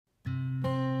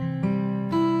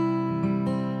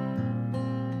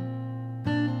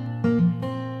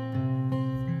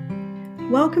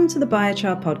Welcome to the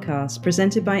Biochar podcast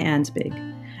presented by Ansbig.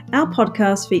 Our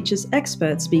podcast features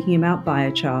experts speaking about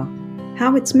biochar,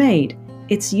 how it's made,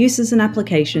 its uses and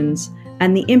applications,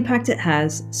 and the impact it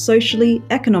has socially,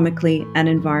 economically, and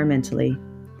environmentally.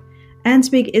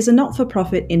 Ansbig is a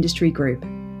not-for-profit industry group,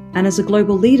 and as a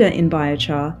global leader in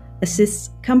biochar, assists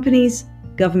companies,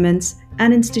 governments,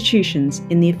 and institutions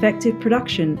in the effective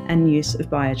production and use of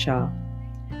biochar.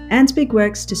 Ansbig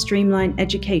works to streamline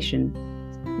education,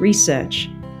 research,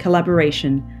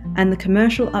 collaboration, and the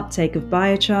commercial uptake of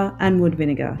biochar and wood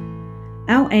vinegar.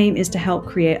 Our aim is to help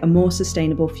create a more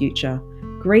sustainable future,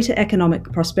 greater economic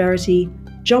prosperity,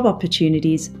 job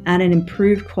opportunities, and an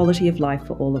improved quality of life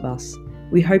for all of us.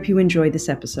 We hope you enjoy this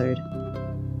episode.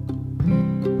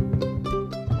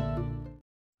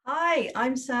 Hi,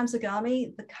 I'm Sam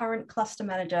Zagami, the current cluster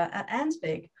manager at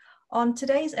Ansbig. On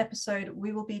today's episode,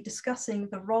 we will be discussing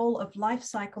the role of life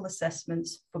cycle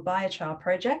assessments for biochar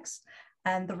projects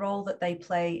and the role that they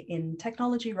play in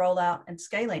technology rollout and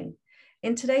scaling.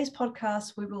 In today's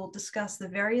podcast, we will discuss the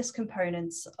various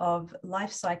components of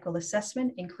life cycle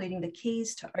assessment, including the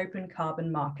keys to open carbon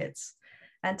markets.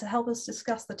 And to help us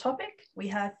discuss the topic, we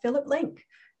have Philip Link,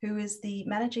 who is the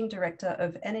Managing Director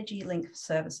of Energy Link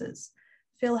Services.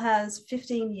 Phil has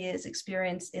 15 years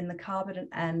experience in the carbon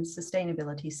and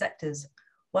sustainability sectors.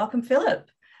 Welcome,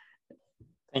 Philip.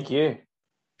 Thank you.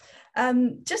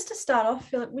 Just to start off,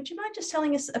 Philip, would you mind just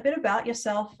telling us a bit about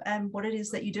yourself and what it is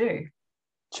that you do?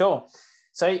 Sure.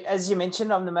 So as you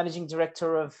mentioned, I'm the Managing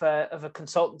Director of a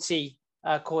consultancy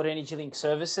called Energy Link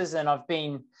Services, and I've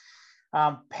been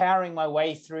powering my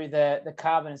way through the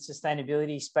carbon and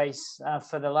sustainability space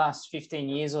for the last 15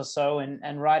 years or so,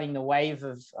 and riding the wave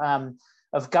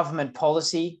of government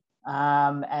policy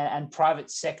and private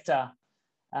sector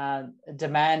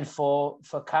demand for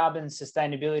carbon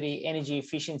sustainability, energy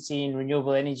efficiency, and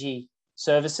renewable energy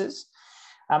services.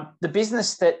 The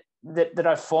business that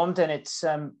I've formed, and it's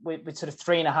we're sort of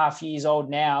 3.5 years old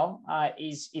now,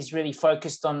 is really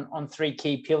focused on three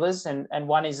key pillars, and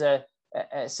one is a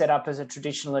set up as a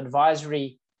traditional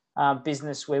advisory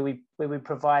business where we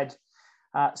provide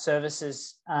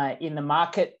services in the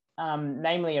market.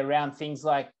 Namely around things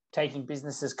like taking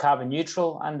businesses carbon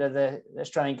neutral under the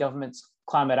Australian government's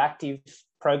Climate Active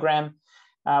program.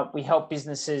 We help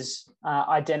businesses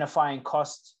identify and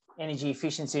cost energy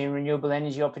efficiency and renewable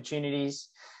energy opportunities.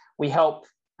 We help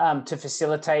to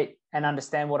facilitate and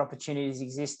understand what opportunities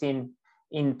exist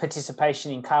in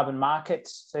participation in carbon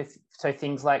markets. So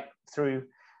things like through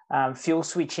fuel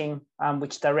switching,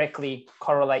 which directly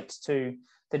correlates to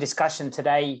the discussion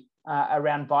today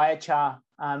around biochar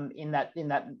in that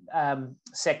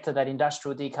sector, that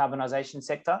industrial decarbonisation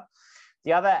sector.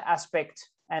 The other aspect,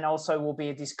 and also will be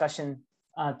a discussion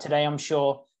today, I'm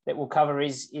sure, that we'll cover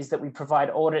is that we provide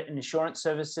audit and assurance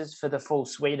services for the full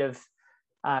suite of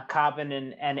carbon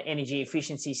and energy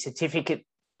efficiency certificate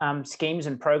schemes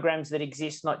and programs that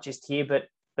exist, not just here,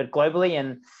 but globally.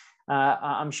 And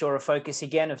I'm sure a focus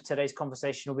again of today's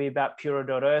conversation will be about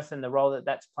Puro.Earth and the role that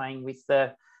that's playing with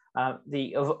the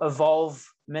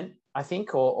evolvement, I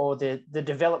think, or the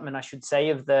development, I should say,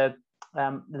 of the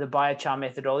biochar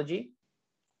methodology.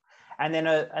 And then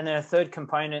a third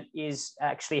component is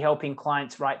actually helping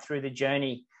clients right through the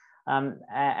journey.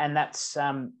 And that's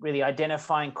really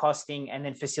identifying, costing, and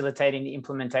then facilitating the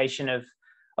implementation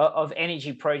of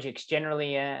energy projects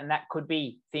generally. And that could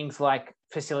be things like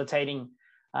facilitating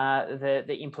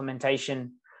the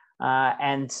implementation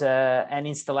and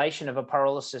installation of a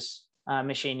pyrolysis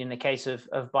machine in the case of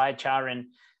biochar, and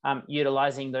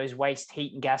utilizing those waste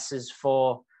heat and gases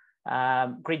for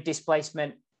grid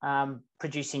displacement,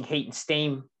 producing heat and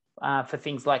steam for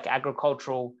things like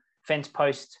agricultural fence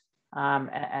post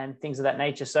and things of that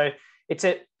nature. So it's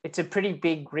a pretty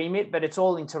big remit, but it's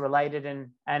all interrelated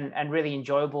and really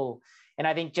enjoyable. And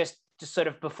I think just sort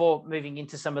of before moving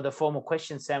into some of the formal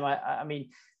questions, Sam, I mean,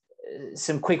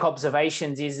 some quick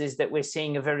observations is that we're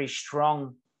seeing a very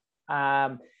strong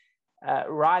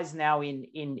rise now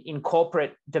in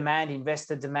corporate demand,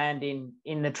 investor demand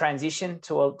in the transition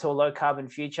to a low carbon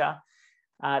future.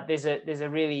 There's a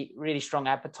really strong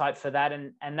appetite for that,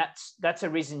 and that's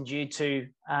arisen due to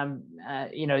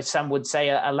some would say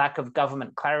a lack of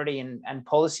government clarity and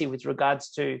policy with regards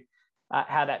to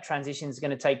how that transition is going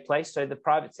to take place. So the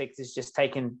private sector has just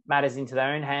taken matters into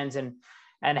their own hands, and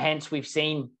hence we've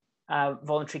seen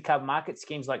voluntary carbon market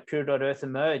schemes like Puro.Earth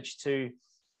emerge to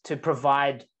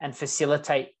provide and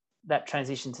facilitate that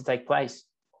transition to take place.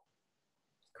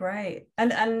 Great.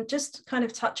 And just kind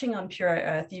of touching on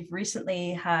Puro.Earth, you've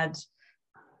recently had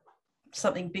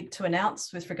something big to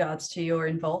announce with regards to your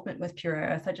involvement with Pure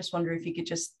Earth. I just wonder if you could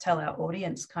just tell our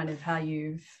audience kind of how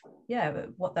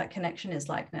what that connection is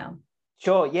like now.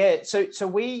 Sure. Yeah. So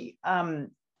we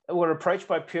were approached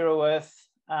by Pure Earth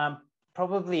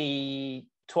probably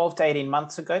 12 to 18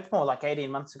 months ago. It's more like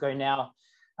 18 months ago now,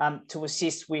 to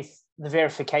assist with the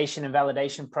verification and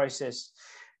validation process.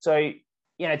 So,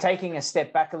 taking a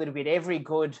step back a little bit, every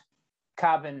good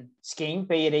carbon scheme,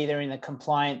 be it either in the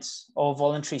compliance or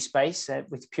voluntary space,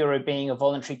 with Puro being a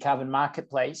voluntary carbon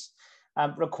marketplace,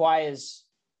 requires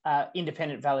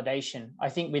independent validation. I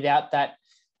think without that,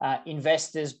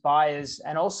 investors, buyers,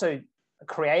 and also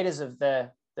creators of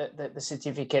the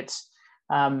certificates,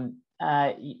 mightn't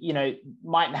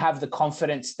have the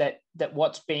confidence that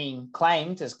what's being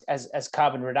claimed as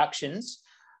carbon reductions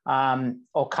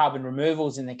or carbon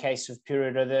removals in the case of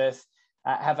Pure Earth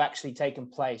have actually taken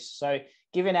place. So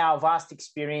given our vast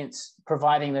experience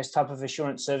providing those type of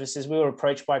assurance services, we were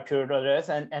approached by Pure Earth,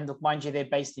 and look, mind you, they're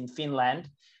based in Finland.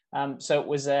 So it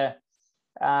was a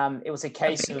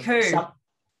case of coup.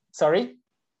 Sorry?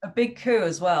 A big coup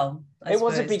as well, I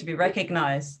suppose, to be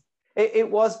recognized. It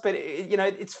was, but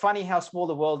it's funny how small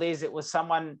the world is. It was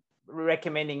someone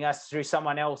recommending us through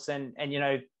someone else, and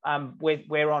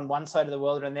we're on one side of the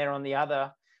world and they're on the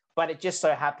other. But it just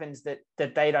so happens that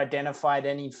they'd identified,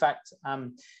 and in fact,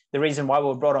 the reason why we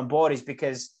were brought on board is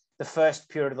because the first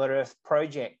Pure Earth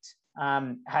project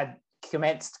had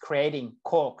commenced creating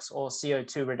corks, or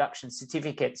CO2 reduction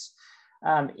certificates,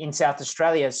 in South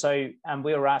Australia. So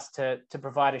we were asked to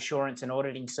provide assurance and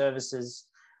auditing services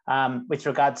with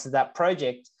regards to that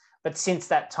project. But since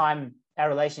that time, our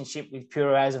relationship with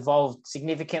Puro has evolved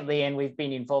significantly, and we've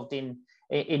been involved in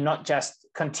not just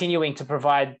continuing to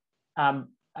provide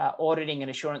auditing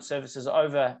and assurance services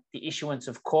over the issuance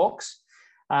of corks,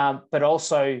 but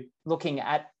also looking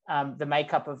at the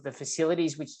makeup of the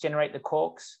facilities which generate the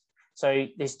corks. So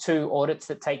there's two audits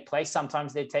that take place.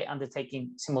 Sometimes they're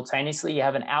undertaken simultaneously. You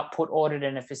have an output audit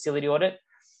and a facility audit.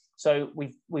 So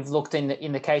we've looked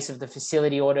in the case of the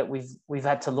facility audit, we've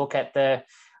had to look at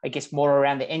more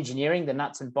around the engineering, the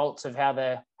nuts and bolts of how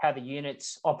the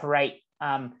units operate,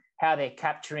 how they're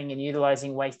capturing and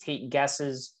utilizing waste heat and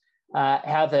gases,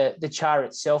 how the char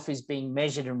itself is being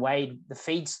measured and weighed, the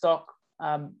feedstock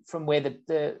from where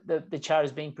the char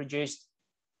is being produced.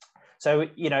 So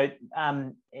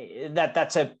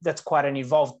that's quite an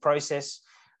evolved process.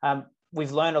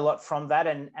 We've learned a lot from that,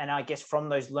 and I guess from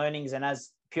those learnings, and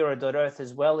as Pure Earth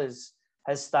as well has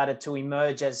started to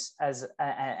emerge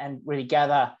and really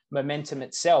gather momentum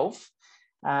itself,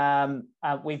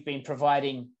 we've been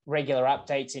providing regular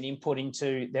updates and input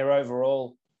into their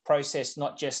overall process,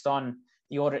 not just on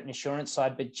the audit and assurance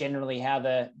side, but generally how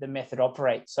the method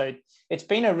operates. So it's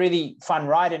been a really fun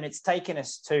ride, and it's taken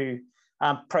us to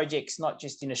projects not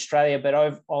just in Australia, but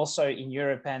also in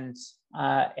Europe and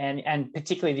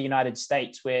particularly the United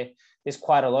States, where there's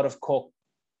quite a lot of cork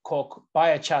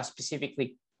biochar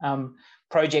specifically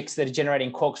projects that are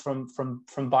generating corks from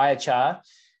biochar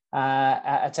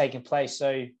are taking place.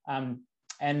 So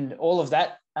and all of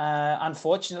that,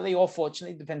 unfortunately or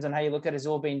fortunately, depends on how you look at it, has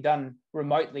all been done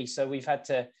remotely. So we've had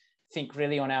to think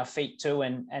really on our feet too,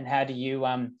 and how do you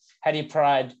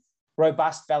provide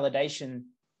robust validation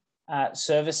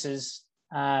services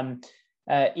in the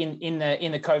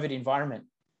COVID environment.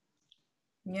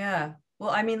 Yeah, well,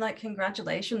 I mean, like,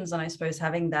 congratulations, and I suppose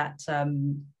having that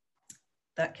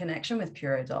that connection with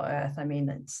Pure Earth. I mean,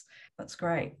 that's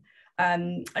great.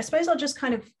 I suppose I'll just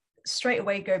kind of straight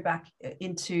away go back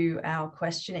into our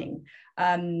questioning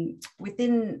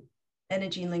within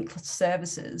energy linked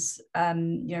services,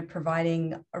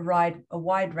 providing a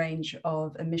wide range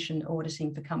of emission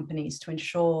auditing for companies to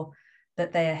ensure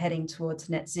that they are heading towards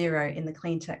net zero in the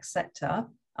clean tech sector,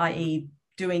 i.e.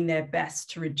 doing their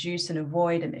best to reduce and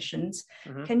avoid emissions.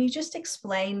 Mm-hmm. Can you just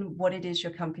explain what it is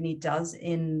your company does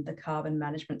in the carbon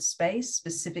management space,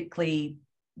 specifically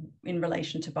in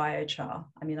relation to biochar?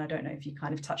 I mean, I don't know if you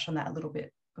kind of touched on that a little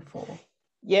bit before.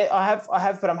 Yeah, I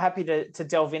have, but I'm happy to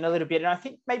delve in a little bit. And I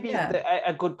think maybe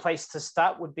a good place to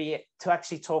start would be to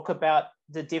actually talk about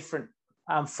the different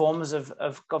forms of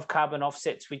carbon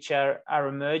offsets which are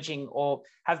emerging or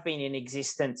have been in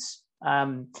existence,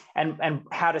 and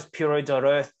how does Pure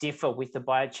Earth differ with the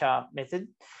biochar method?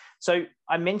 So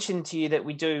I mentioned to you that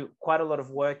we do quite a lot of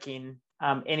work in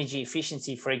energy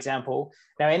efficiency, for example.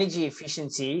 Now, energy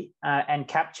efficiency and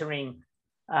capturing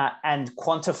and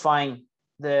quantifying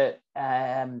the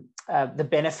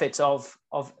benefits of,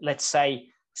 let's say,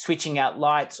 switching out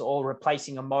lights or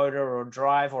replacing a motor or a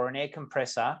drive or an air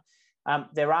compressor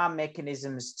there are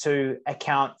mechanisms to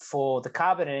account for the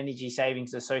carbon and energy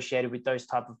savings associated with those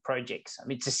type of projects. I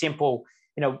mean, it's a simple,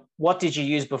 what did you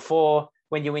use before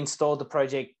when you installed the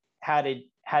project? How did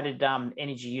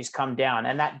energy use come down?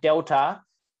 And that delta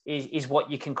is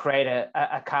what you can create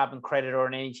a carbon credit or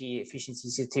an energy efficiency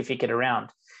certificate around.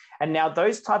 And now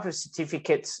those type of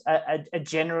certificates are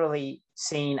generally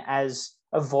seen as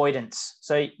avoidance.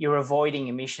 So you're avoiding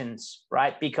emissions,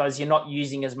 right? Because you're not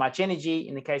using as much energy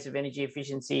in the case of energy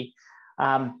efficiency,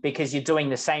 because you're doing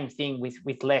the same thing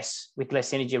with less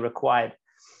energy required.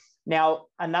 Now,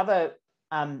 another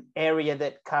area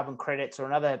that carbon credits, or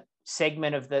another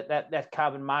segment of that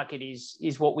carbon market,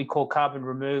 is what we call carbon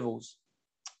removals.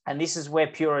 And this is where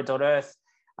Puro.earth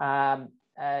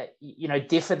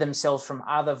differ themselves from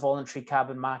other voluntary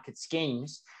carbon market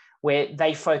schemes, where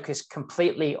they focus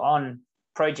completely on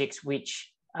projects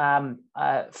which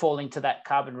fall into that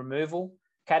carbon removal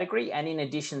category. And in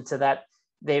addition to that,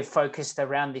 they're focused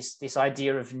around this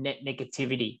idea of net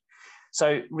negativity.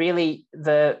 So really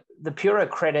the Puro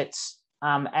credits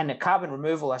and the carbon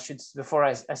removal, before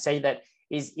I say that,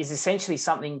 is essentially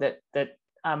something that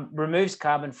removes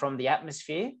carbon from the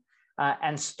atmosphere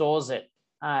and stores it.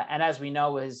 And as we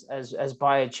know, as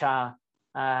biochar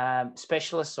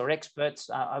specialists or experts,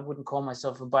 I wouldn't call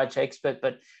myself a biochar expert,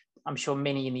 but I'm sure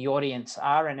many in the audience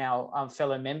are, and our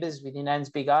fellow members within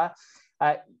ANZBIG are.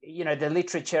 The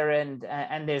literature and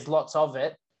there's lots of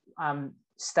it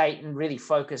state and really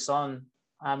focus on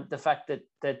the fact that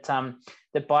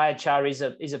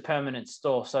biochar is a permanent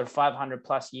store, so 500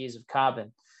 plus years of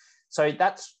carbon. So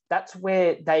that's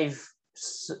where they've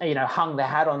hung the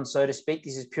hat on, so to speak.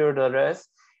 This is Puro.earth,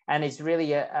 and it's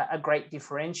really a great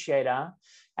differentiator.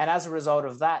 And as a result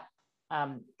of that,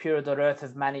 Puro.earth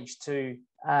have managed to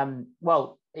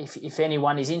if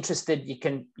anyone is interested, you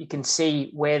can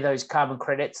see where those carbon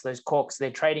credits, those corks,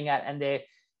 they're trading at, and they're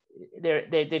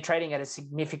trading at a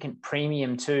significant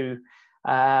premium to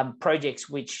projects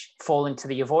which fall into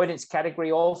the avoidance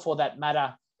category, or for that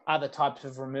matter, other types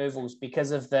of removals, because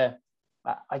of the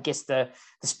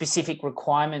specific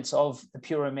requirements of the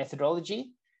Puro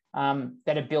methodology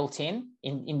that are built in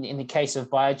the case of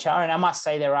biochar. And I must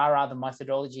say there are other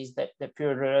methodologies that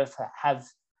Puro.earth have,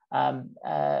 as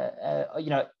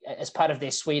part of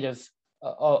their suite of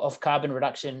carbon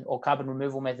reduction or carbon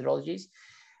removal methodologies.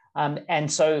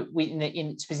 And so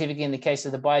specifically in the case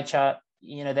of the biochar,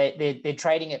 they're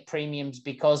trading at premiums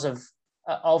because of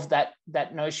that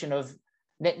notion of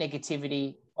net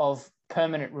negativity, of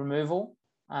permanent removal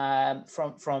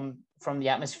from the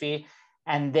atmosphere,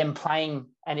 and them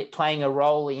playing a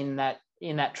role in that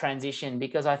transition.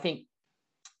 Because I think,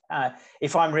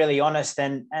 if I'm really honest,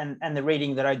 and the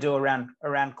reading that I do around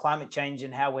climate change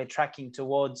and how we're tracking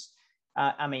towards,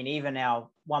 even our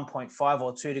 1.5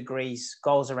 or 2 degrees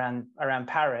goals around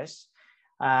Paris,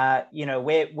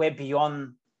 we're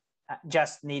beyond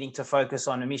just needing to focus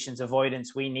on emissions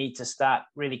avoidance. We need to start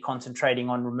really concentrating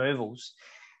on removals.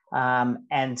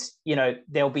 And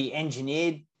there'll be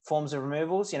engineered forms of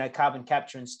removals. Carbon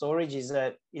capture and storage is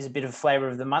a bit of a flavour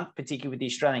of the month, particularly with the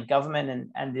Australian government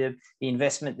and the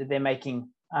investment that they're making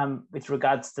with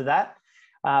regards to that.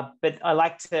 But I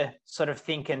like to sort of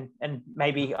think, and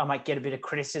maybe I might get a bit of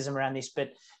criticism around this,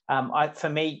 but for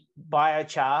me,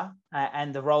 biochar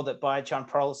and the role that biochar and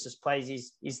pyrolysis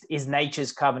plays is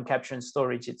nature's carbon capture and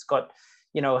storage. It's got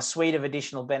a suite of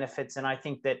additional benefits, and I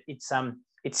think that it's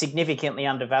significantly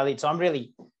undervalued. So I'm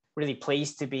really, really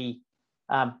pleased to be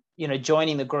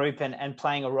joining the group and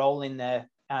playing a role in the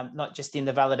not just in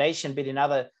the validation, but in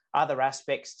other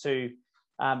aspects to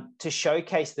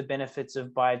showcase the benefits of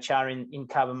biochar in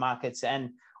carbon markets and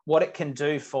what it can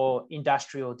do for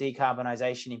industrial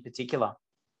decarbonisation in particular.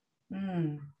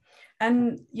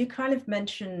 And you kind of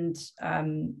mentioned,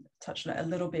 touched on it a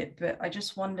little bit, but I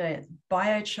just wonder,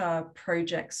 biochar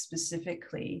projects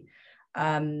specifically,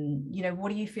 what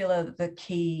do you feel are the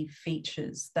key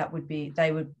features that would be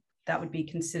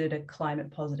considered a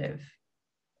climate positive?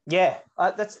 Yeah,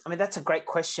 that's a great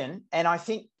question. And I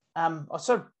think I'll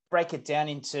sort of break it down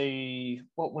into,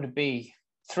 what would it be,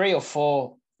 3 or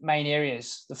 4 main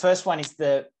areas. The first one is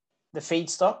the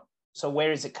feedstock. So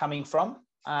where is it coming from?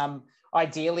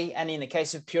 Ideally, and in the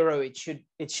case of Puro, it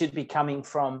should be coming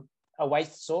from a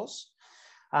waste source.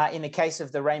 In the case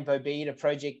of the Rainbow Beta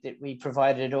project that we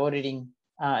provided auditing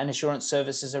and assurance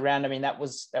services around, that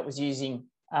was using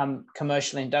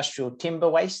commercial industrial timber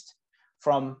waste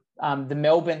from the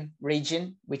Melbourne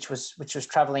region, which was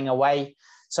travelling away.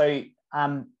 So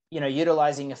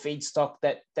utilising a feedstock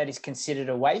that is considered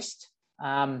a waste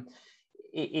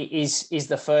is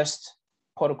the first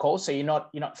protocol. So you're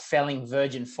not felling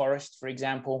virgin forest, for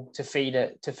example, to feed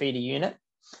a unit.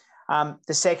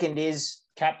 The second is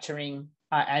capturing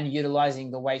and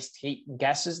utilizing the waste heat and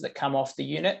gases that come off the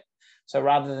unit. So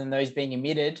rather than those being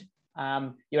emitted,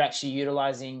 you're actually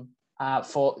utilizing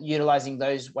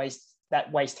those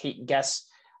waste heat and gas,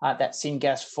 that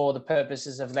syngas, for the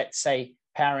purposes of, let's say,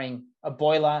 powering a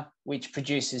boiler which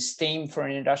produces steam for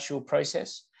an industrial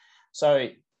process. So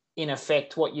in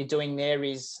effect, what you're doing there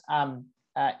is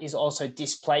also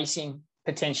displacing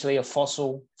potentially a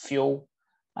fossil fuel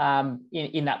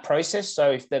in that process.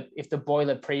 So if the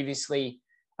boiler previously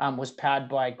was powered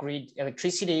by grid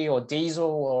electricity or diesel,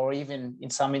 or even in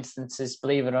some instances,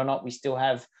 believe it or not, we still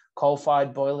have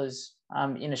coal-fired boilers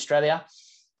in Australia.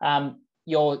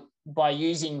 By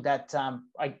using that,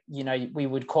 we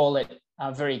would call it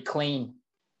very clean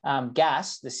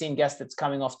gas, the syngas that's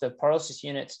coming off the pyrolysis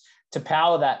units to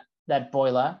power that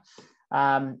boiler.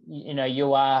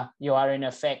 You are in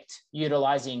effect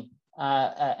utilizing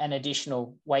an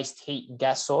additional waste heat and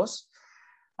gas source.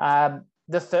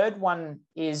 The third one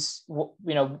is,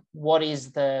 what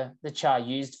is the char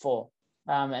used for?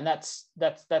 And that's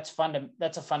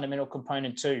a fundamental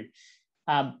component too.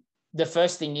 The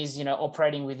first thing is,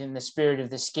 operating within the spirit of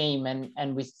the scheme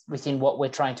and within what we're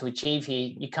trying to achieve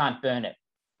here, you can't burn it.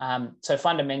 So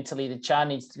fundamentally, the char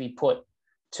needs to be put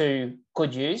to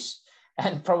good use,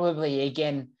 and probably,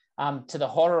 again, to the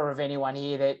horror of anyone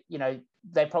here, that,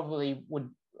 they probably would,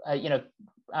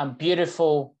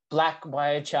 beautiful black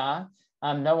biochar,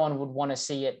 no one would want to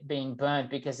see it being burnt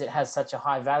because it has such a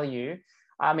high value.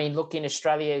 I mean, look, in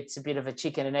Australia, it's a bit of a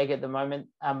chicken and egg at the moment.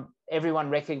 Everyone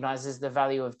recognises the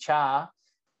value of char,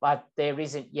 but there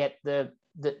isn't yet the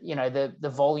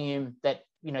volume that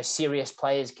serious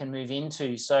players can move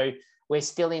into. So we're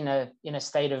still in a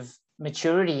state of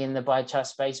maturity in the biochar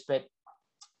space, but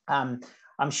I'm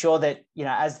sure that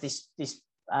as this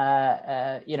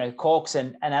corks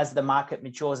and as the market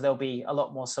matures, there'll be a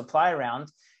lot more supply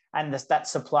around, and that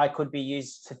supply could be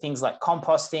used for things like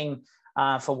composting,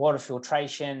 for water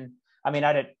filtration. I mean,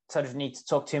 I don't sort of need to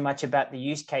talk too much about the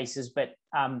use cases, but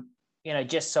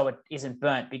just so it isn't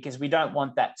burnt, because we don't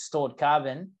want that stored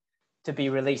carbon to be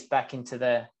released back into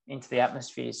the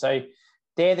atmosphere. So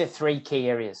they're the three key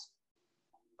areas.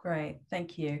 Great,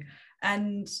 thank you.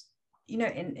 And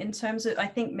in terms of, I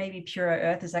think maybe Puro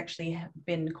Earth has actually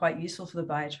been quite useful for the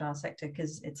biochar sector,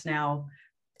 because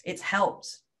it's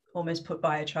helped almost put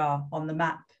biochar on the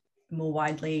map, more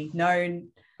widely known.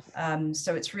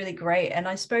 So it's really great. And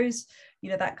I suppose,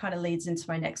 that kind of leads into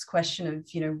my next question of,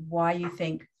 why you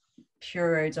think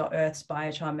Puro.Earth's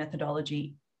biochar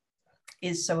methodology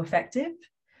is so effective.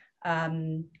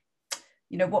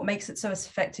 What makes it so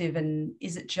effective, and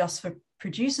is it just for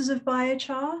producers of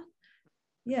biochar?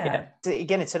 Yeah.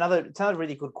 Again, it's another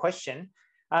really good question.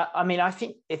 I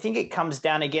think it comes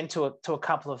down again to a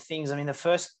couple of things. I mean, the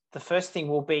first thing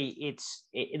will be it's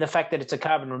the fact that it's a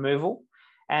carbon removal,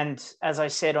 and as I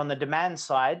said, on the demand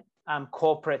side,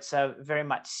 corporates are very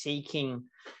much seeking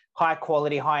high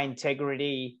quality, high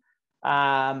integrity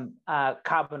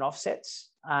carbon offsets,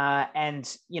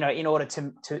 and in order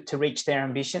to reach their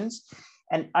ambitions.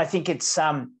 And I think it's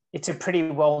a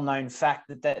pretty well-known fact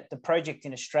that the project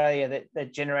in Australia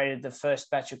that generated the first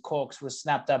batch of corks was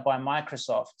snapped up by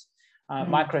Microsoft.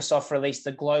 Microsoft released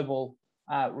the global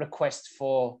request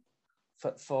for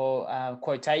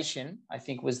quotation, I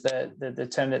think was the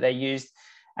term that they used,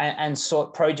 and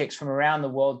sought projects from around the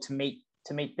world to meet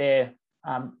their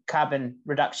carbon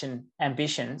reduction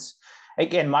ambitions.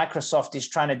 Again, Microsoft is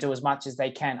trying to do as much as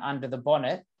they can under the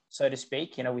bonnet, so to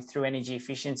speak, through energy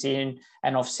efficiency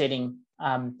and offsetting,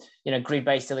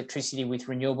 grid-based electricity with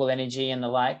renewable energy and the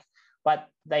like. But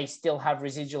they still have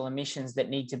residual emissions that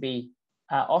need to be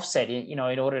offset, in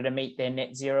order to meet their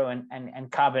net zero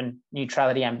and carbon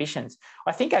neutrality ambitions.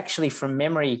 I think actually, from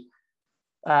memory,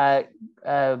 Microsoft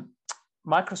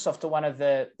are one of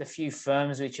the few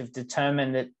firms which have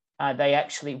determined that they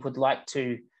actually would like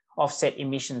to offset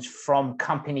emissions from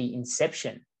company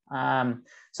inception.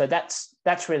 So that's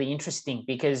really interesting,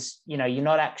 because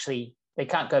they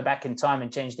can't go back in time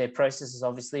and change their processes,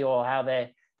 obviously, or how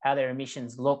their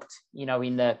emissions looked,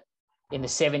 in the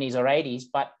 70s or 80s,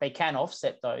 but they can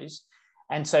offset those.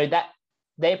 And so that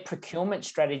their procurement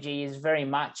strategy is very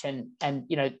much, and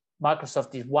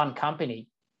Microsoft is one company.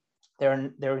 There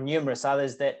are numerous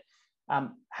others that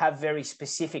have very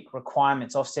specific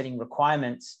requirements, offsetting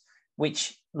requirements,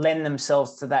 which lend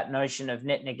themselves to that notion of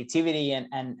net negativity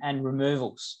and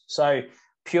removals. So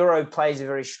Puro plays a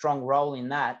very strong role in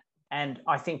that, and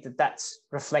I think that that's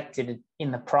reflected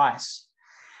in the price.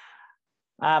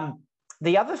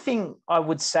 The other thing I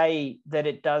would say that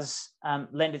it does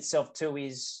lend itself to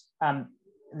is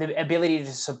the ability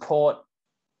to support.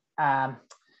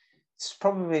 It's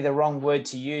probably the wrong word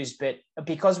to use, but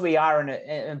because we are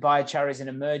in biochar is an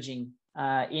emerging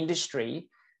industry,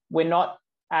 we're not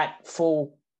at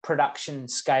full production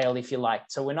scale, if you like.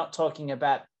 So we're not talking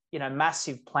about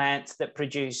massive plants that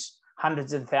produce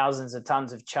hundreds of thousands of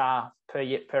tons of char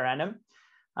per annum,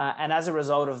 and as a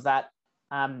result of that,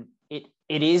 it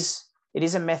is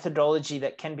a methodology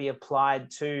that can be applied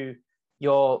to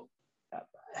your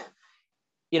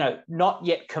not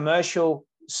yet commercial,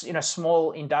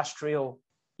 small industrial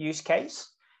use case,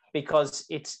 because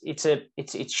it's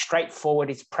straightforward,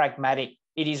 it's pragmatic,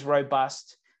 it is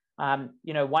robust.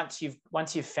 Once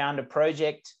you've found a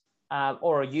project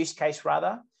or a use case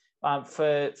rather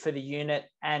for the unit,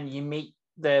 and you meet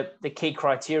the key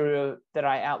criteria that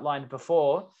I outlined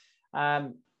before,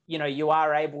 you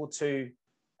are able to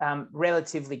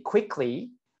relatively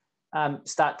quickly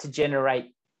start to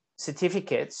generate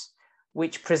certificates,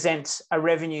 which presents a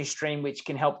revenue stream which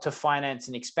can help to finance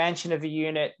an expansion of a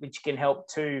unit, which can help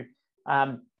to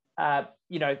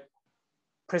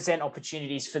present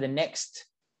opportunities for the next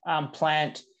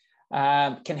plant,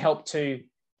 can help to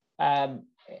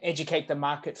educate the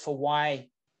market for why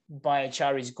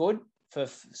biochar is good for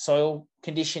soil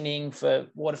conditioning, for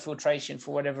water filtration,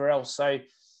 for whatever else. So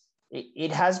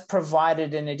it has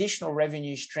provided an additional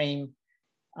revenue stream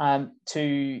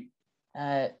to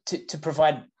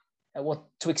provide,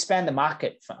 to expand the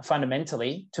market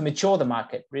fundamentally, to mature the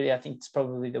market. Really, I think it's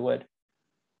probably the word.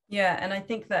 Yeah, and I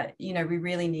think that we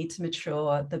really need to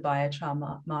mature the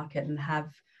biochar market and have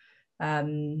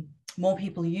more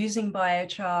people using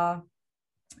biochar,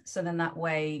 so then that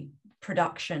way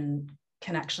production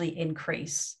can actually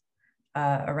increase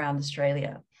around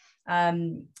Australia.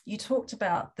 You talked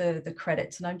about the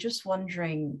credits, and I'm just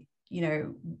wondering,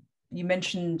 you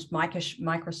mentioned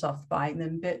Microsoft buying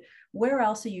them, but where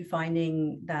else are you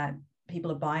finding that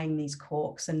people are buying these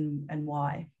corks, and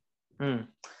why?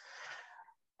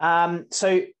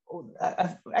 So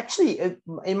actually,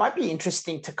 it might be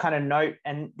interesting to kind of note,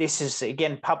 and this is,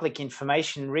 again, public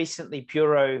information. Recently,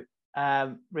 Puro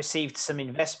received some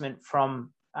investment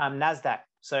from NASDAQ,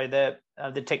 so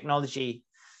the technology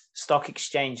stock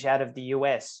exchange out of the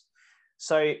US.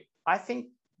 So I think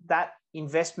that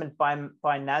investment by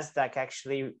NASDAQ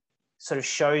actually sort of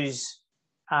shows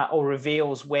or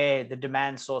reveals where the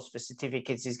demand source for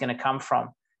certificates is going to come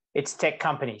from. It's tech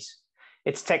companies.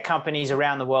 It's tech companies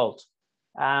around the world.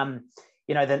 The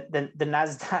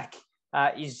NASDAQ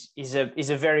is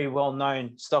a very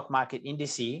well-known stock market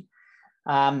indice,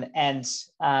 and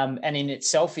in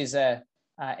itself is an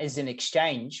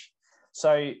exchange.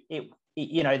 So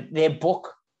their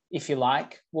book, if you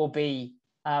like, will be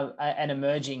an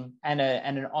emerging and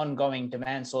an ongoing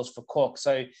demand source for cork.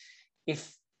 So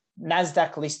if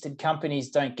NASDAQ listed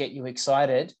companies don't get you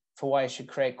excited for why you should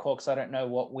create corks, I don't know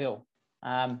what will.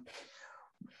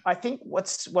 I think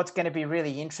what's going to be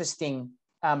really interesting,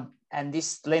 and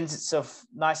this lends itself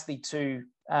nicely to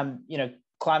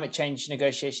climate change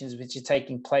negotiations, which are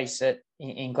taking place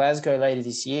in Glasgow later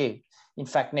this year. In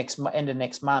fact, end of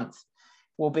next month,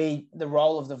 will be the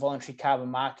role of the voluntary carbon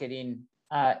market in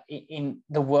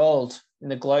the world, in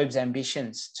the globe's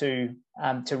ambitions to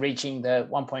reaching the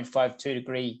 1.52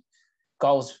 degree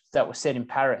goals that were set in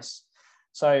Paris.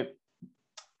 So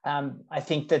I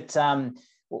think that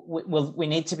we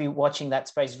need to be watching that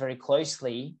space very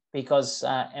closely, because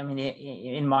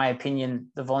in my opinion,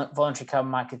 the voluntary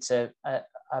carbon markets are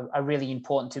really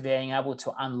important to being able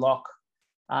to unlock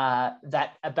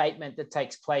that abatement that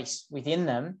takes place within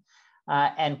them.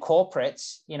 And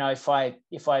corporates, if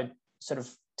I sort of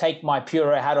take my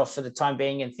Puro hat off for the time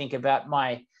being and think about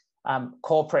my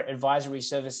corporate advisory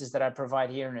services that I provide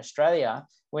here in Australia,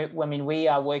 we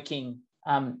are working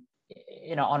on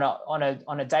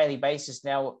a daily basis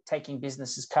now, taking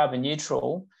businesses carbon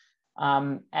neutral,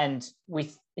 and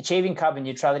with achieving carbon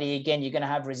neutrality, again, you're going to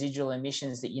have residual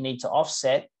emissions that you need to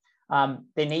offset. There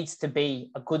needs to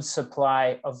be a good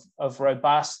supply of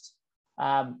robust,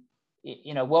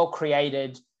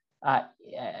 well-created,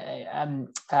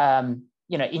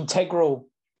 integral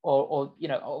or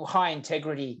high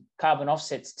integrity carbon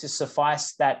offsets to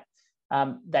suffice that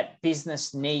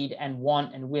business need and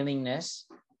want and willingness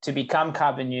to become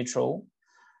carbon neutral,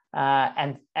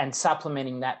 and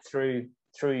supplementing that through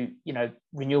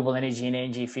renewable energy and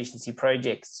energy efficiency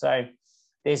projects. So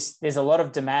there's a lot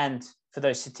of demand for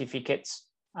those certificates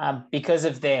because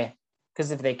of their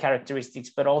because of their characteristics,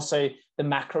 but also the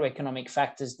macroeconomic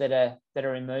factors that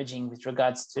are emerging with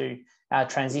regards to our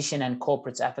transition and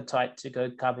corporates' appetite to go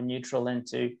carbon neutral and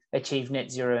to achieve net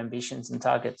zero ambitions and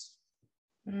targets.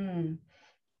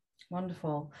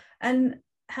 Wonderful. And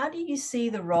how do you see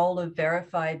the role of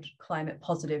verified climate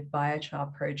positive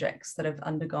biochar projects that have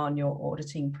undergone your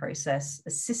auditing process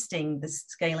assisting the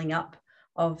scaling up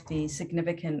of the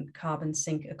significant carbon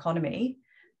sink economy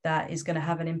that is going to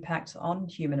have an impact on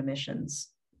human emissions?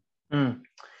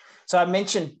 So I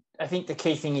mentioned, I think the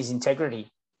key thing is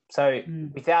integrity. So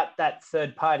without that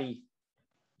third-party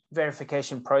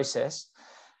verification process,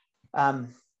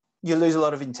 you lose a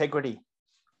lot of integrity.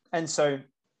 And so,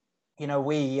 you know,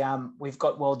 we've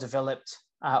got well-developed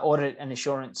audit and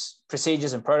assurance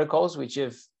procedures and protocols, which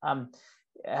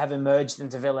have emerged and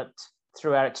developed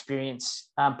through our experience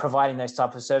providing those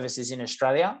type of services in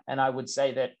Australia. And I would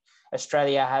say that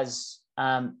Australia has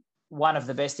one of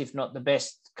the best, if not the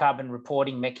best, carbon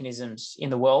reporting mechanisms in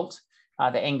the world,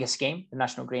 the ENGA scheme, the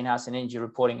National Greenhouse and Energy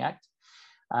Reporting Act.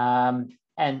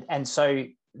 And so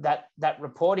that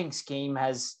reporting scheme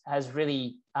has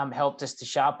really helped us to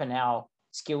sharpen our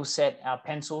skill set, our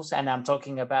pencils, and I'm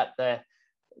talking about the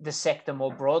sector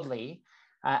more broadly.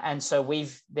 And so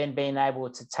we've then been able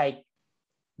to take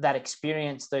that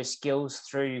experience, those skills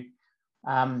through,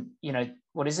 you know,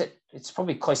 what is it? It's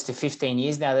probably close to 15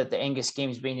 years now that the ENGA scheme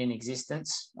has been in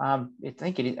existence. I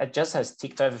think it just has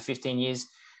ticked over 15 years,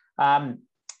 and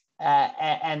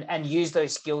use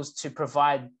those skills to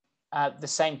provide the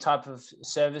same type of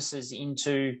services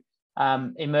into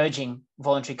emerging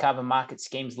voluntary carbon market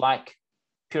schemes like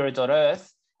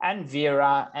Pura.earth and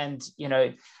Vera and, you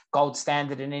know, Gold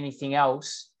Standard and anything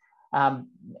else,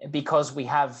 because we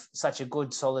have such a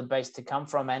good solid base to come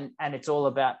from, and it's all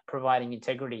about providing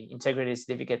integrity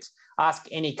certificates. Ask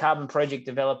any carbon project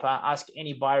developer, ask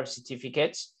any buyer of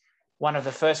certificates. One of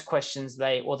the first questions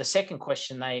the second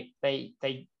question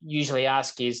they usually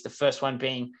ask is, the first one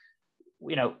being,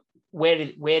 you know, where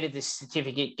did this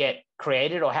certificate get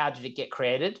created, or how did it get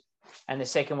created? And the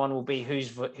second one will be who's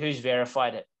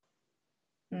verified it.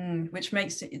 Which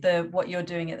makes what you're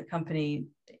doing at the company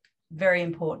very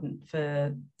important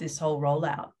for this whole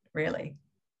rollout, really.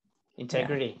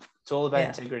 Integrity. Yeah. It's all about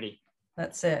integrity.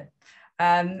 That's it.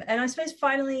 And I suppose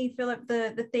finally, Philip,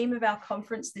 the theme of our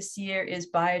conference this year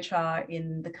is biochar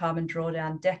in the carbon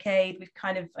drawdown decade.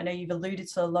 I know you've alluded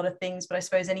to a lot of things, but I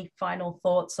suppose any final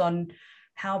thoughts on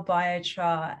how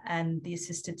biochar and the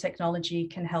assisted technology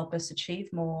can help us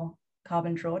achieve more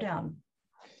carbon drawdown?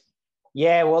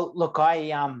 Yeah, well, look,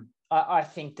 I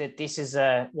think that this is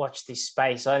watch this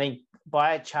space. I think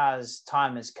biochar's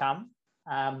time has come.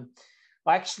 I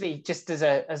actually, just as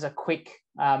a quick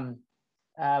thought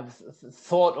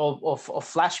or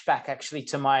flashback actually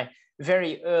to my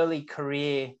very early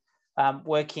career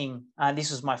working, this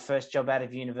was my first job out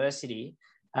of university.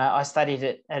 I studied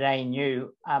at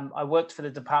ANU. I worked for the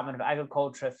Department of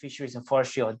Agriculture, Fisheries and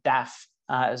Forestry, or DAF,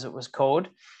 as it was called.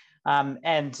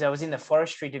 And I was in the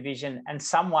forestry division, and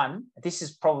this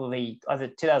is probably either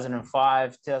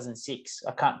 2005, 2006,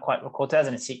 I can't quite recall,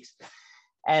 2006.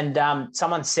 And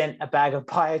someone sent a bag of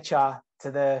biochar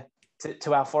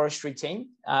to our forestry team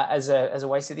as a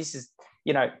waste. So this is,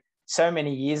 you know, so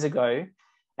many years ago.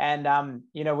 And,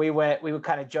 you know, we were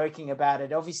kind of joking about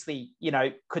it. Obviously, you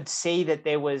know, could see that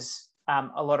there was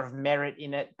a lot of merit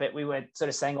in it, but we were sort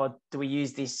of saying, oh, do we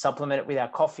use this, supplement it with our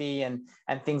coffee and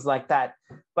things like that?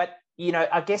 But, you know,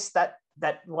 I guess that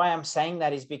why I'm saying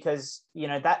that is because, you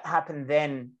know, that happened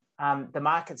then. The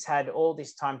markets had all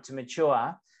this time to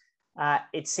mature.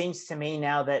 It seems to me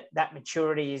now that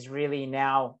maturity is really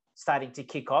now starting to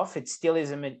kick off. It still is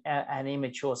an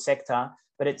immature sector,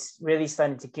 but it's really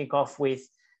starting to kick off with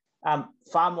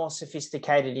far more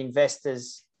sophisticated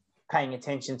investors paying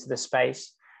attention to the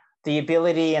space. The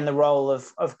ability and the role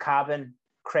of carbon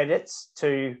credits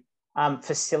to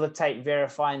facilitate,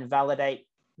 verify, and validate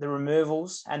the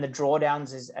removals and the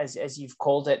drawdowns, as you've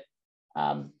called it.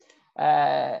 You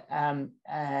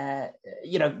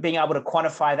know, being able to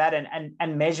quantify that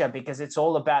and measure, because it's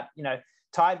all about, you know,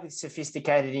 tied with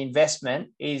sophisticated investment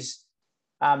is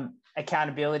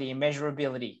accountability and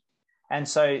measurability. And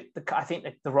so I think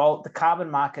that the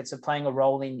carbon markets are playing a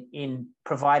role in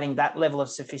providing that level of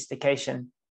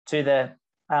sophistication to the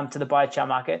biochar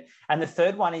market. And the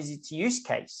third one is its use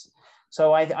case.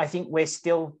 So I think it's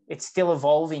still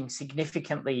evolving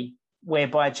significantly where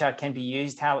biochar can be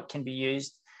used, how it can be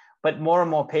used, but more and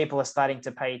more people are starting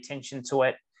to pay attention to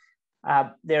it.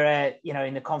 There are, you know,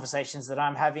 in the conversations that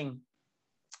I'm having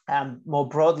more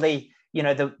broadly, you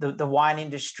know, the wine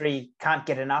industry can't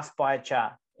get enough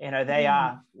biochar.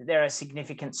 they're a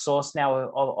significant source now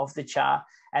of the char,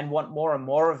 and want more and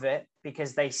more of it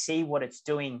because they see what it's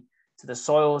doing to the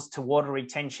soils, to water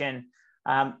retention,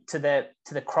 to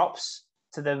the crops,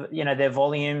 to their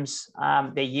volumes,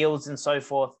 their yields, and so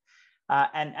forth.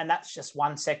 And that's just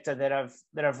one sector that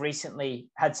I've recently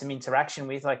had some interaction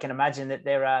with. I can imagine that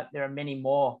there are many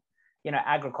more,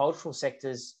 agricultural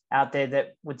sectors out there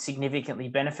that would significantly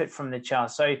benefit from the char.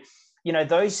 So,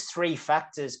 those three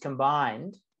factors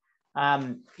combined,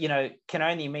 can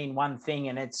only mean one thing,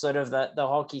 and it's sort of the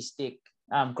hockey stick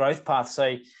growth path.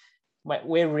 So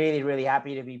we're really, really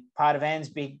happy to be part of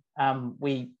ANZBIG.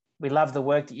 We love the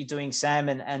work that you're doing, Sam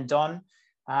and Don,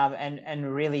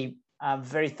 and really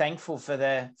very thankful for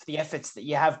the efforts that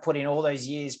you have put in all those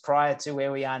years prior to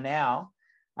where we are now.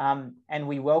 And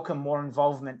we welcome more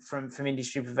involvement from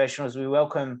industry professionals. We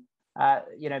welcome,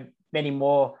 many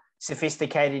more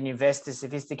sophisticated investors,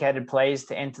 sophisticated players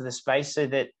to enter the space so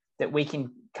that we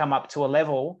can come up to a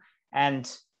level.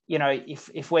 And,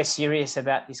 if we're serious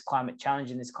about this climate challenge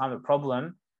and this climate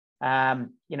problem, I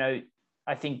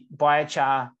think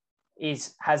biochar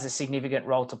has a significant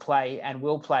role to play and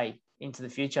will play into the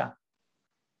future.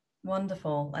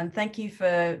 Wonderful. And thank you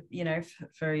for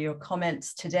your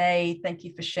comments today. Thank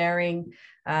you for sharing,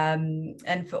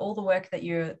 and for all the work that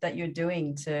you're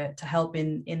doing to help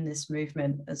in this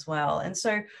movement as well. And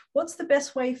so what's the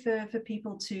best way for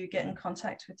people to get in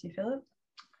contact with you, Philip?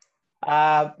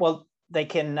 Well, they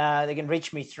can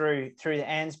reach me through the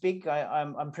ANZBIG.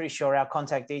 I'm pretty sure our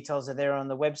contact details are there on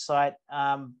the website.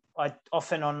 I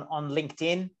often on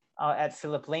LinkedIn at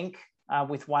Philip Link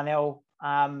with 1L.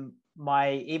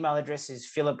 My email address is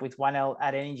philip with 1L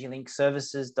at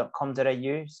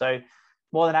energylinkservices.com.au. So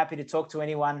more than happy to talk to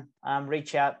anyone,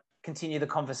 reach out, continue the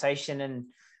conversation, and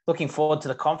looking forward to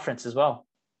the conference as well.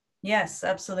 Yes,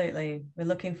 absolutely. We're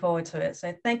looking forward to it.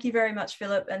 So thank you very much,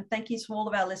 Philip. And thank you to all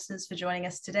of our listeners for joining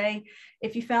us today.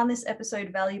 If you found this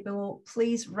episode valuable,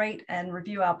 please rate and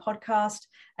review our podcast.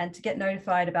 And to get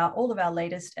notified about all of our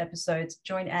latest episodes,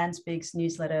 join ANZBIG's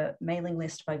newsletter mailing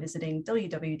list by visiting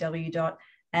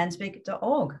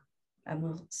www.anzbig.org. And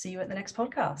we'll see you at the next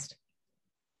podcast.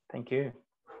 Thank you.